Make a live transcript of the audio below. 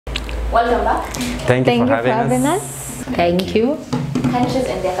Welcome back. Thank you for having us. Thank you. Countries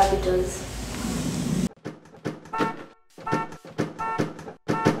and their capitals.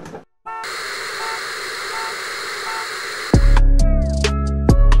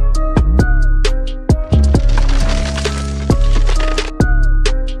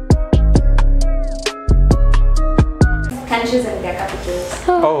 Countries and their capitals.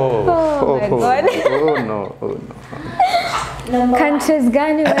 Oh my God. Oh no. Number Countries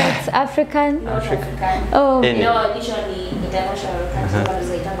gani where it's African? Not African. Oh. You know, usually international countries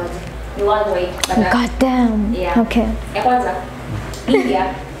ni worldwide. But God damn. Yeah. Okay. Ya kwanza,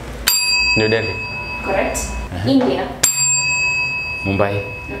 India. New Delhi. Correct. India. Mumbai.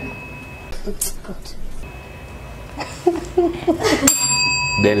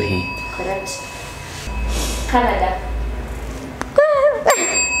 Delhi. Correct. Canada.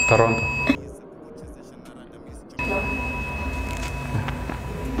 Toronto. No.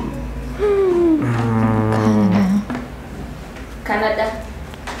 Canada.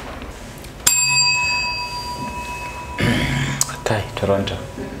 Okay, Toronto.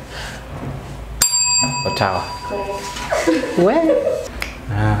 Ottawa. Correct. Where?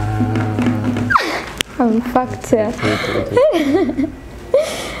 I'm fucked here.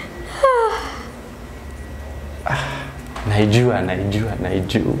 Naijua.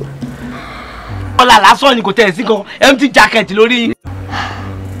 Ola lásán ni kò tẹ̀ sí kan empty jacket lórí.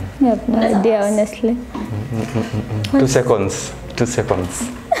 I have no idea, honestly. 2 seconds.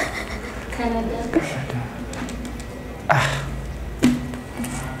 Canada.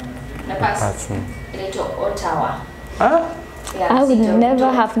 The past. Inaitwa Ottawa. Yeah, I would city of never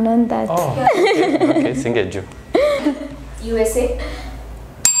Ottawa. have known that. Oh, okay, singeju. USA.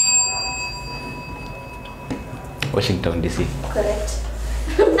 Washington DC. Correct.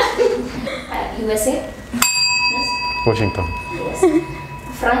 USA. Yes. Washington. Yes.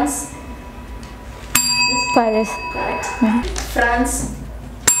 France. Paris. Correct. France.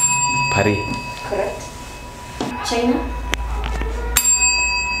 Paris. Correct. China.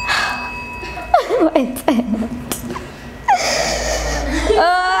 Wait.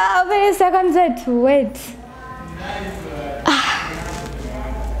 How many seconds to wait?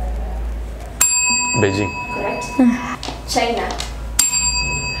 Beijing. Correct. China.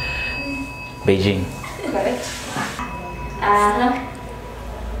 Beijing. Correct.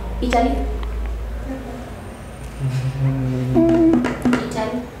 Italy.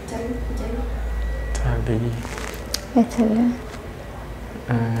 Italy.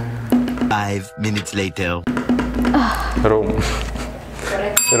 5 minutes later. Rome.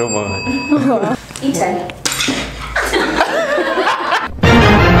 Correct. Rome. Italy.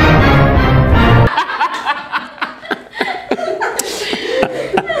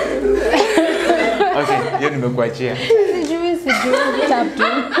 Okay, hiyo nimekuachia. Sijui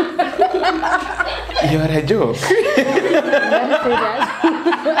chapter. You are a joke. Very serious.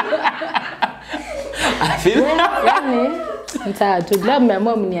 I feel Mtatu, labda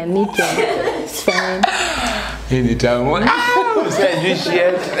mmeamua mnianike. It's fine. hii ni tamu. Usijui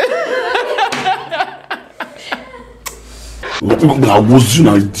shit. I was an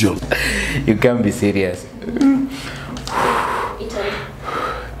idiot. You can't be serious. Italy.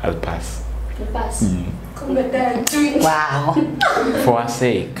 I'll pass. You pass. Congratulations. Wow. For our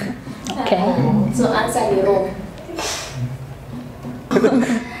sake. Okay. So answer ni Rome.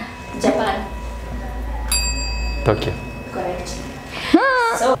 Japan. Tokyo. Correct.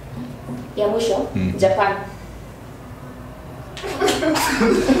 So, ya mwisho, Japan.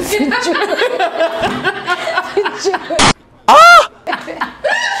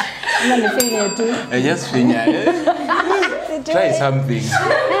 I just finger. Try something.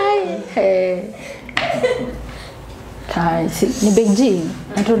 Hey. Ni Beijing?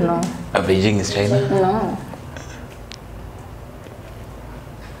 I don't know. Beijing is China? No.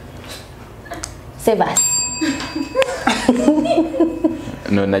 Save us.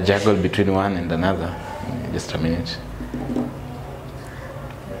 No, na juggle between one and another. Just a minute.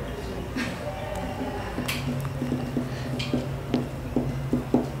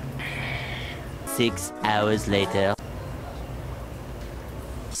 Six hours later.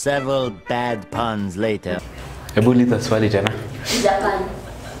 Several bad puns later. Hebu uliza swali tena. Japan.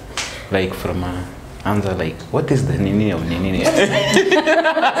 Like from answer like what is the nini of nini? The capital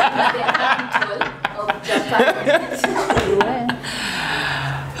of Japan.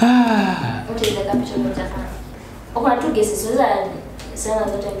 What is the capital of Japan? Kuna tu guesses, unaweza sema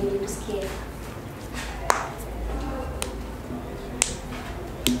zote mbili tusikie.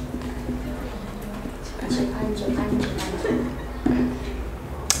 Japan.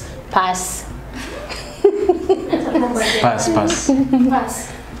 Pass. Pass. Pass.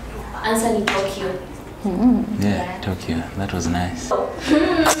 Answer ni Tokyo. Yeah, Tokyo. That was nice.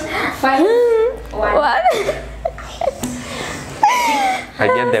 5, 1. What? I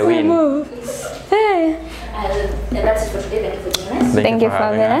get the win. Hey. And that's it for today. Thank you for joining us. Thank you for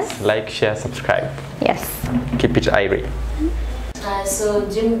having us. Like, share, subscribe. Yes. Keep it airy. So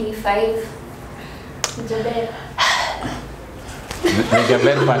June D5. Jaber. The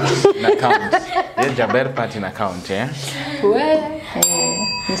Jaber part in account. The Jaber part in account, yeah? Well,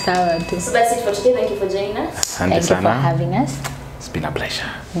 ni sawa tu. So that's it for today. Thank you for joining us. Asante Thank you for sana. having us. It's been a pleasure.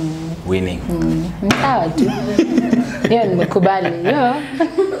 Winning. Ni sawa tu. Hiyo nimekubali. Yo.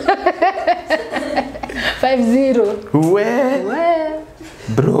 5-0.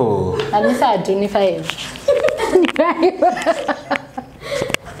 Bro. Ni sawa tu ni 5. Ni 5.